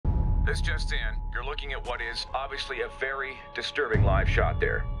This just in, you're looking at what is obviously a very disturbing live shot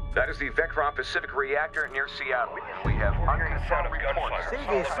there. That is the Vectron Pacific reactor near Seattle. We have unconfirmed reports.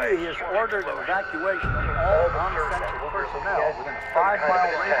 CDC has ordered an evacuation of all non-essential personnel within a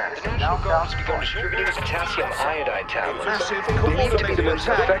 5-mile radius. The National Guard's begun distributing potassium iodine tablets. Believed to be the most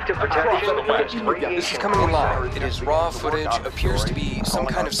effective protection against radiation. This is coming in live. It is raw footage. Appears to be some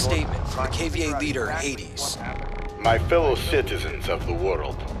kind of statement from the KVA leader, Hades. My fellow citizens of the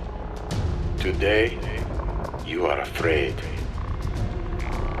world, today you are afraid.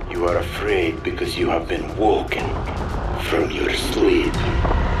 You are afraid because you have been woken from your sleep.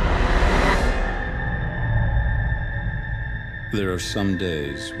 There are some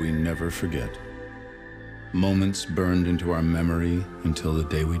days we never forget. Moments burned into our memory until the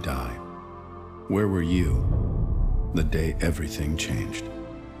day we die. Where were you the day everything changed?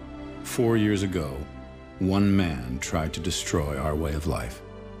 4 years ago, one man tried to destroy our way of life.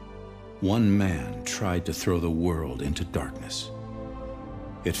 One man tried to throw the world into darkness.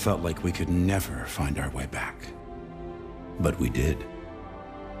 It felt like we could never find our way back. But we did.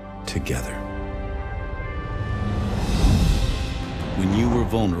 Together. When you were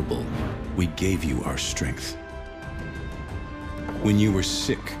vulnerable, we gave you our strength. When you were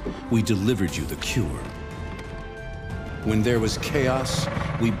sick, we delivered you the cure. When there was chaos,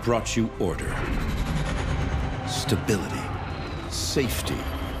 we brought you order. Stability, safety,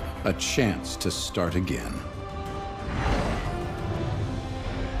 a chance to start again.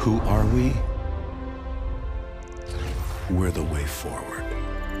 Who are we? We're the way forward.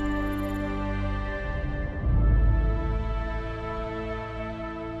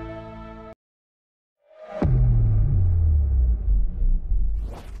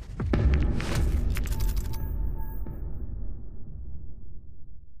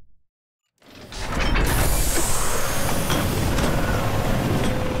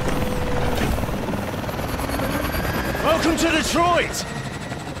 Welcome to Detroit!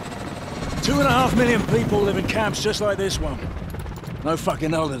 2.5 million people live in camps just like this one. No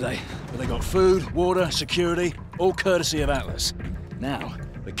fucking holiday, but they got food, water, security, all courtesy of Atlas. Now,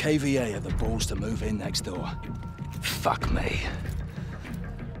 the KVA have the balls to move in next door. Fuck me.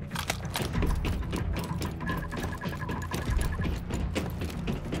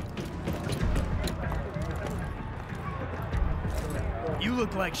 You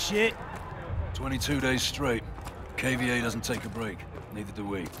look like shit. 22 days straight. KVA doesn't take a break. Neither do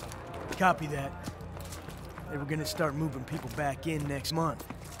we. Copy that. They were gonna start moving people back in next month.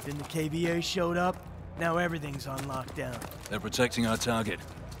 Then the KVA showed up. Now everything's on lockdown. They're protecting our target.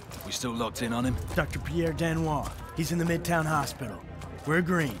 We still locked in on him? Dr. Pierre Danois. He's in the Midtown Hospital. We're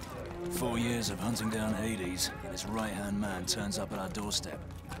agreed. 4 years of hunting down Hades, and his right-hand man turns up at our doorstep.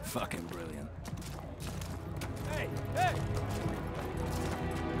 Fucking brilliant. Hey! Hey!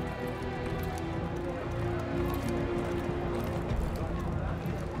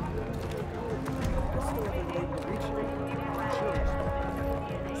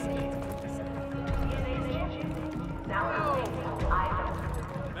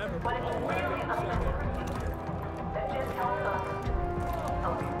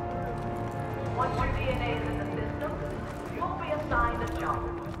 Once your DNA is in the system, you'll be assigned a job.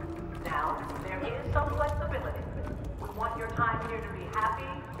 Now, there is some flexibility. We want your time here to be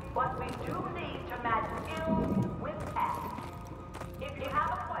happy, but we do need to match skills with tasks. If you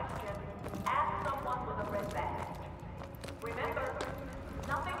have a question, ask someone with a red badge. Remember,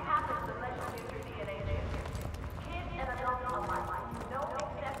 nothing happens unless you get your DNA chip. Kids and adults alike. No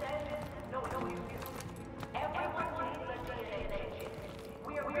exceptions, no excuses. Everyone needs a DNA chip.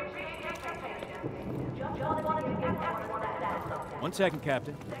 We appreciate your patience. Just wanted to get everyone that something. 1 second,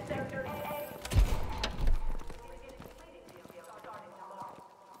 Captain.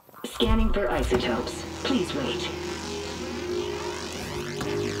 Scanning for isotopes. Please wait.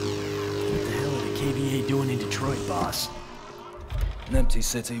 What the hell are the KVA doing in Detroit, boss? An empty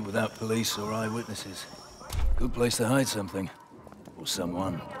city without police or eyewitnesses. Good place to hide something. Or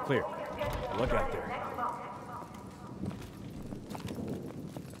someone. Clear. Look out there.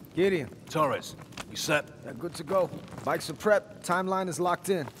 Gideon. Torres, you set? Yeah, good to go. Bikes are prepped. Timeline is locked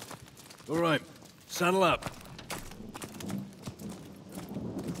in. All right. Saddle up.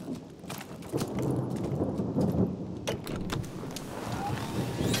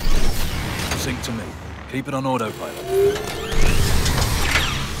 Sync to me. Keep it on autopilot.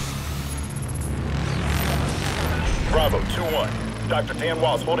 Bravo, 2-1. Dr.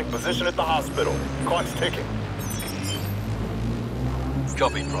 Danois holding position at the hospital. Clock's ticking.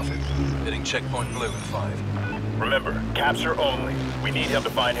 Copy, Prophet. Hitting checkpoint blue in 5. Remember, capture only. We need him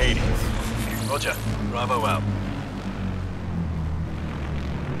to find Hades. Roger. Bravo out.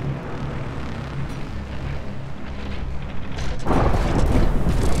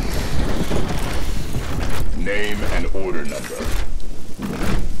 Name and order number.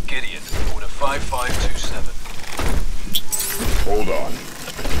 Gideon, order 5527. Hold on.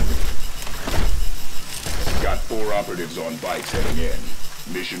 Got 4 operatives on bikes heading in.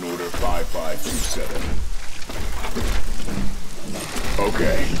 Mission order 5527.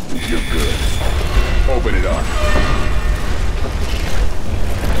 Okay, you're good. Open it up.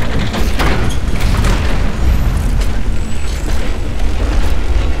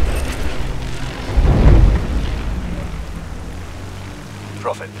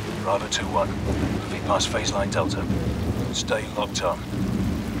 Prophet, Bravo 2-1. Moving past phase line Delta. Stay locked on.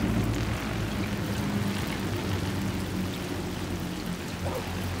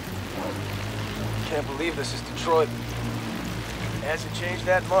 Can't believe this is Detroit. Hasn't changed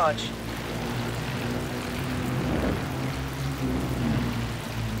that much.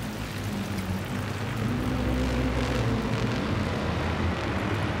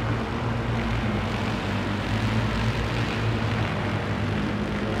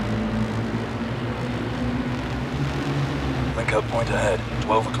 Link-up point ahead,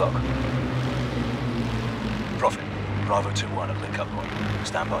 12 o'clock. Prophet, Bravo 2-1 at link-up point.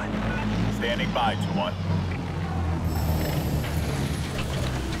 Stand by. Standing by, 2-1.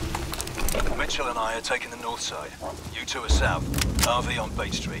 Mitchell and I are taking the north side. You two are south. RV on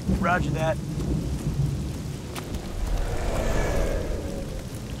Bait Street. Roger that.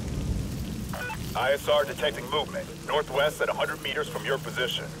 ISR detecting movement. Northwest at 100 meters from your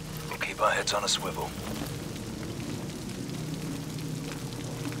position. We'll keep our heads on a swivel.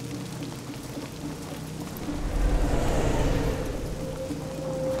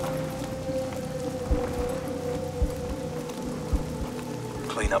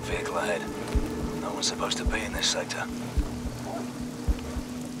 Clean-up vehicle ahead. No one's supposed to be in this sector.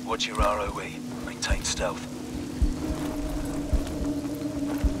 Watch your ROE. Maintain stealth.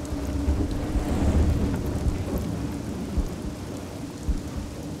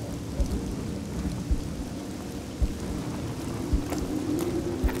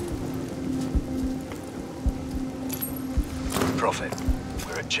 Prophet,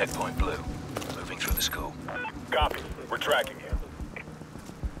 we're at Checkpoint Blue. Moving through the school. Copy. We're tracking you.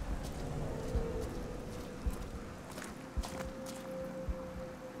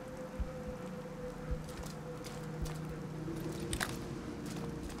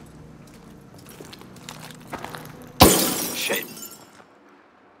 Shit.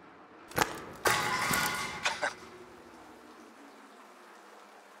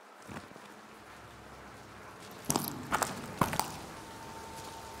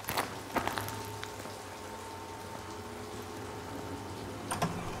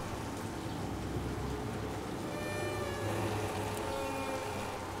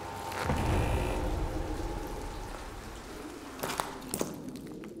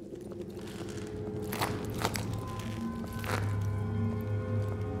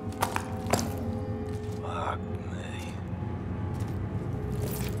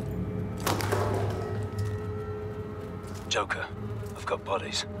 Joker, I've got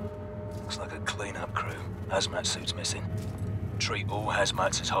bodies. Looks like a clean-up crew. Hazmat suits missing. Treat all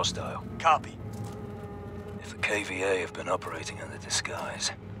hazmats as hostile. Copy. If the KVA have been operating under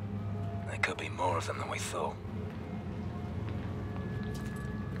disguise, there could be more of them than we thought.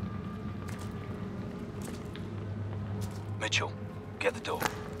 Mitchell, get the door.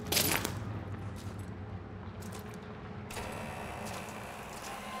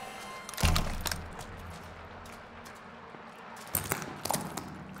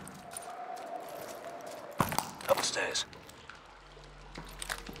 Upstairs.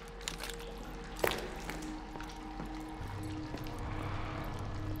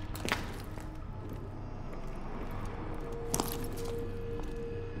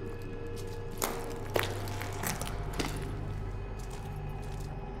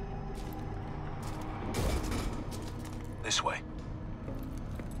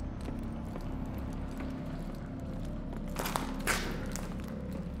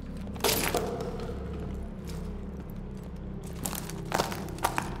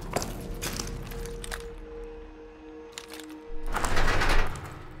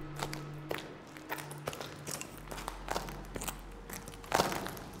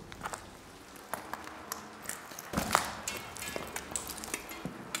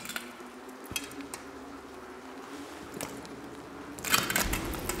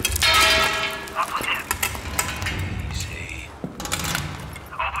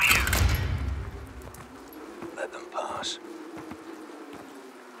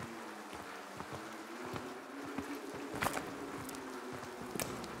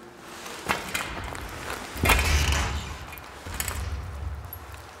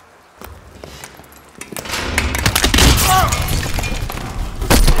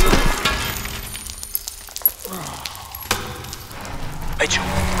 Mitchell!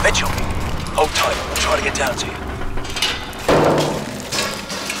 Mitchell! Hold tight. I'll try to get down to you.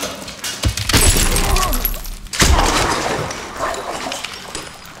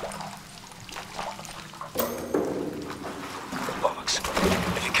 Bollocks.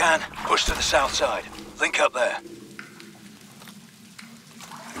 If you can, push to the south side. Link up there.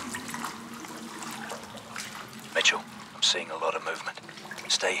 Mitchell, I'm seeing a lot of movement.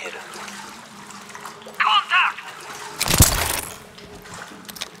 Stay hidden. Contact!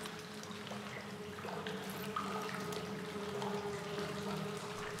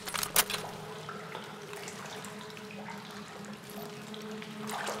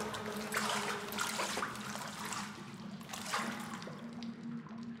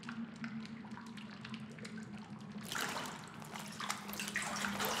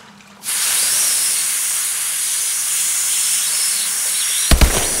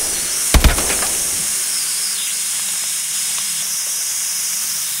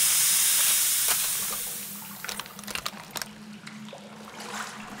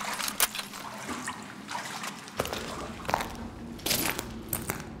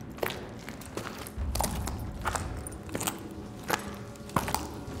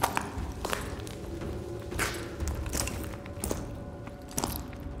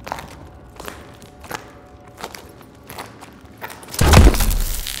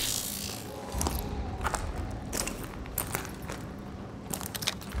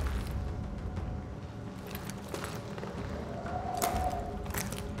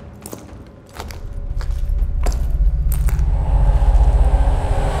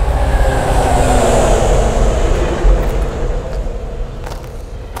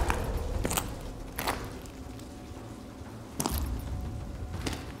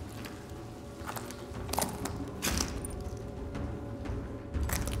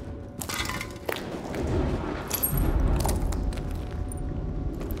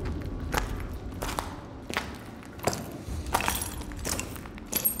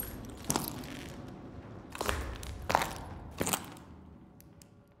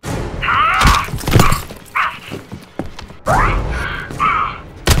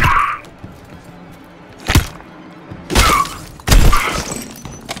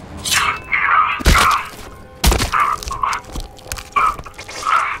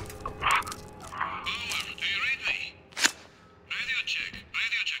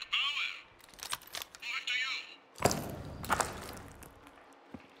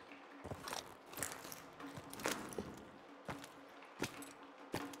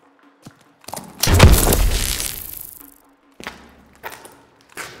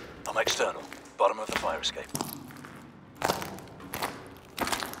 I'm external, bottom of the fire escape.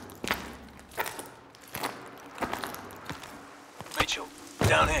 Mitchell,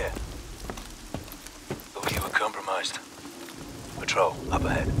 down here. Thought you were compromised. Patrol, up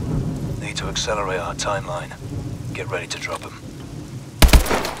ahead. Need to accelerate our timeline. Get ready to drop them.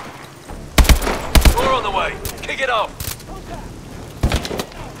 We're on the way! Kick it off!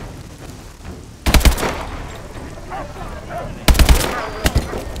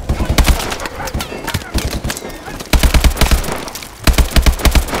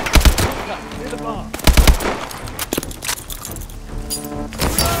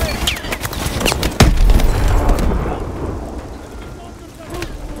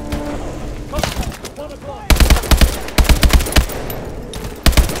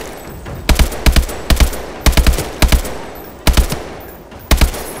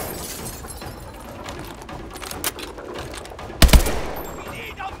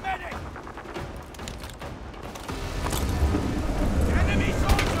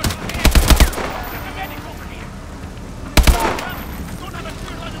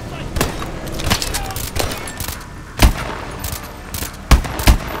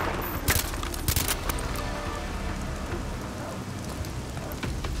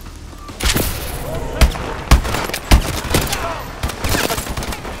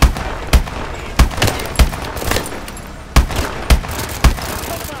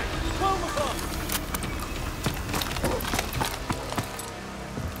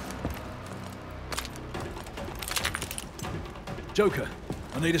 Joker,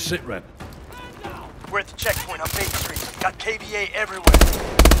 I need a sit rep. We're at the checkpoint on Main Street. Got KVA everywhere.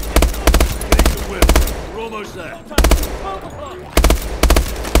 Getting the whip. We're almost there.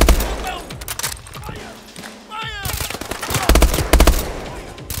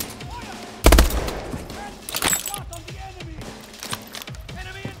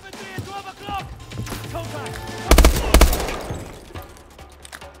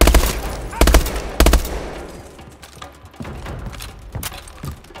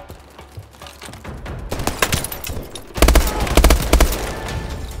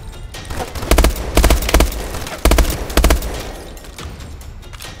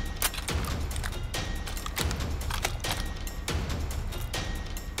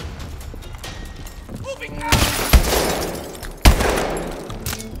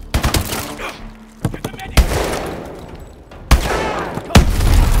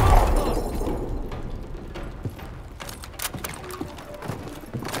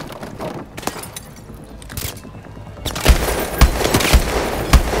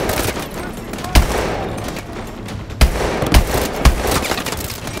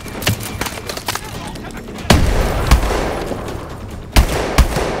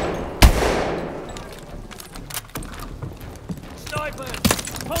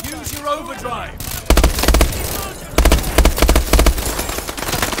 Use your overdrive!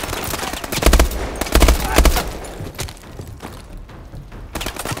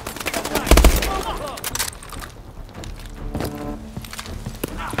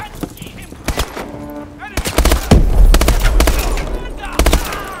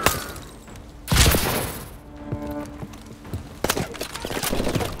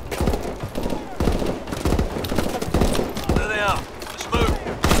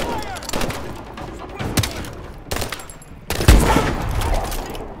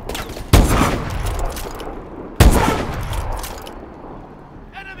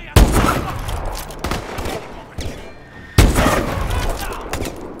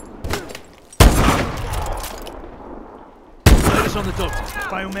 On the doctor.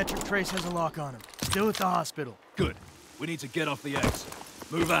 Biometric trace has a lock on him. Still at the hospital. Good. We need to get off the X.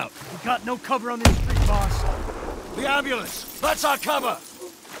 Move out. We got no cover on this street, boss. The ambulance! That's our cover!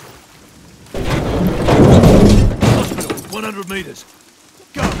 Hospital, 100 meters.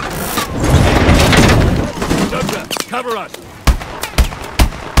 Go! Doctor, cover us!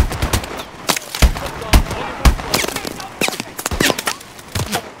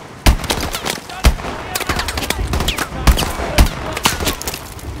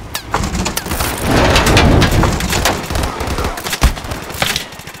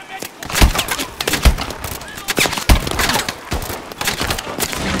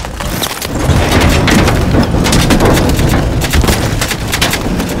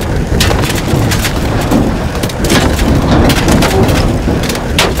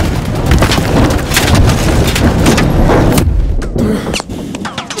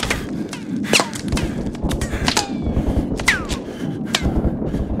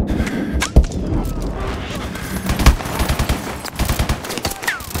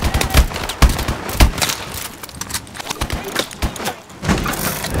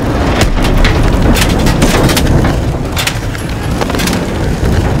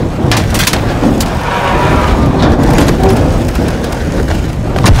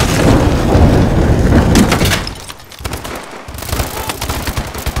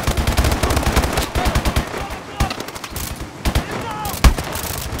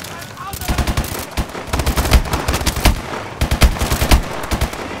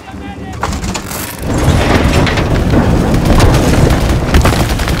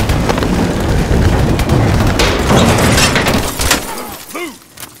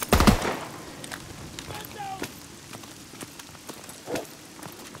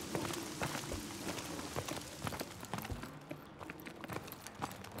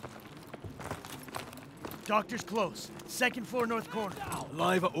 Doctor's close. Second floor north corner.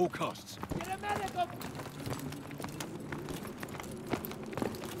 Alive at all costs.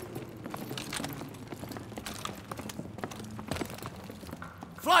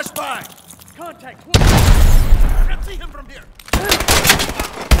 Flashbang! Contact! I can't see him from here!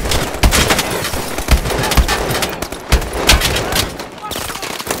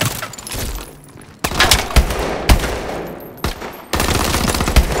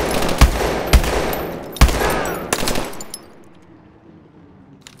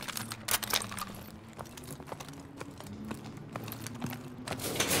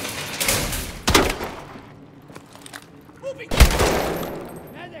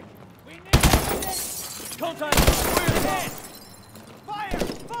 Medic! We need medic! Contact! We're dead! Fire!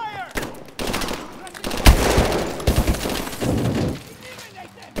 Fire!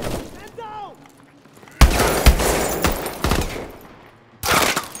 Eliminate them! Stand down!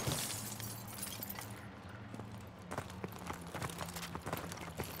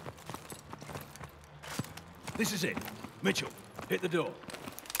 This is it. Mitchell, hit the door.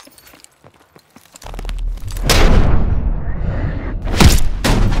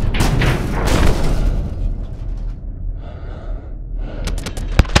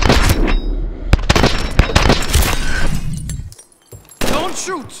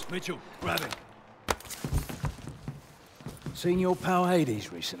 Shoot! Mitchell, grab him. Seen your pal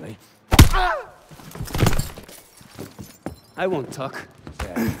Hades recently? I won't talk.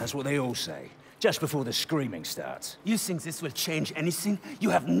 Yeah, that's what they all say. Just before the screaming starts. You think this will change anything?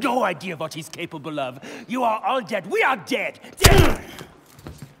 You have no idea what he's capable of. You are all dead. We are dead. Dead!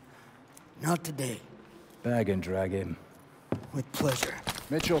 Not today. Bag and drag him. With pleasure.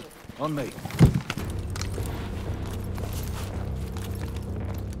 Mitchell, on me.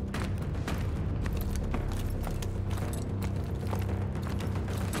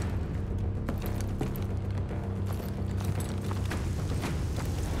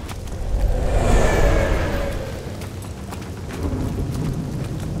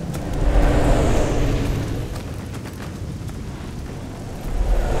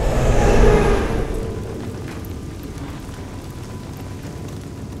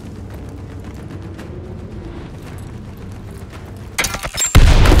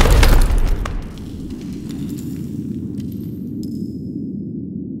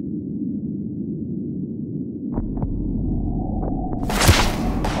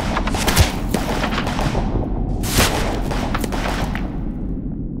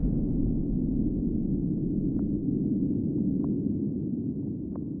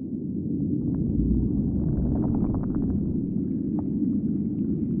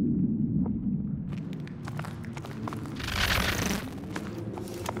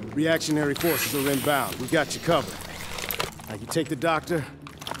 Reactionary forces are inbound. We got you covered. Now you take the doctor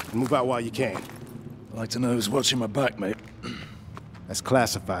and move out while you can. I'd like to know who's watching my back, mate. That's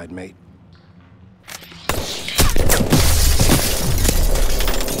classified, mate.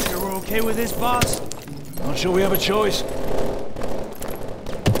 Sure we're okay with this, boss? Not sure we have a choice.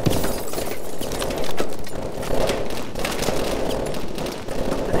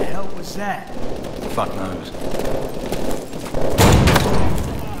 What the hell was that? Fuck knows.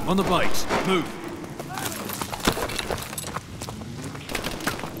 On the bikes, move.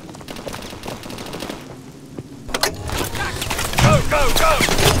 Go, go, go!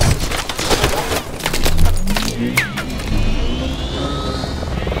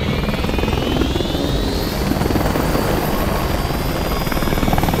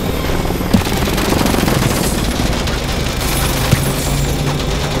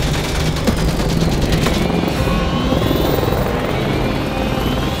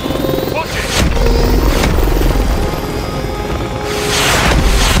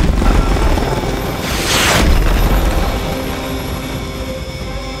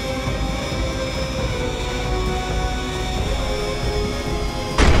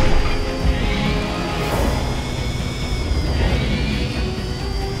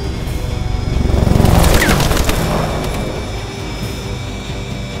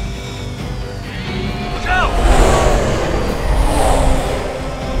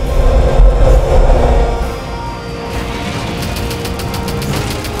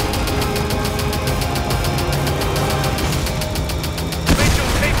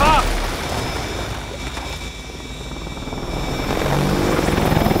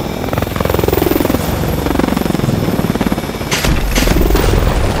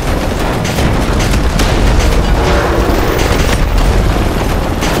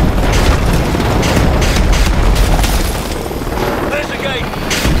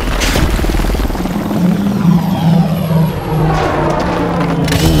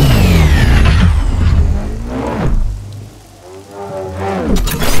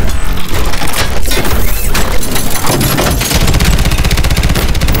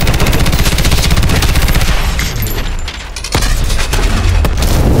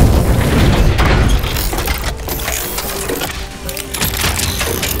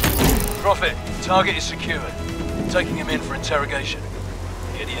 Target is secured. Taking him in for interrogation.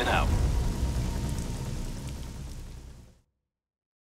 Gideon out.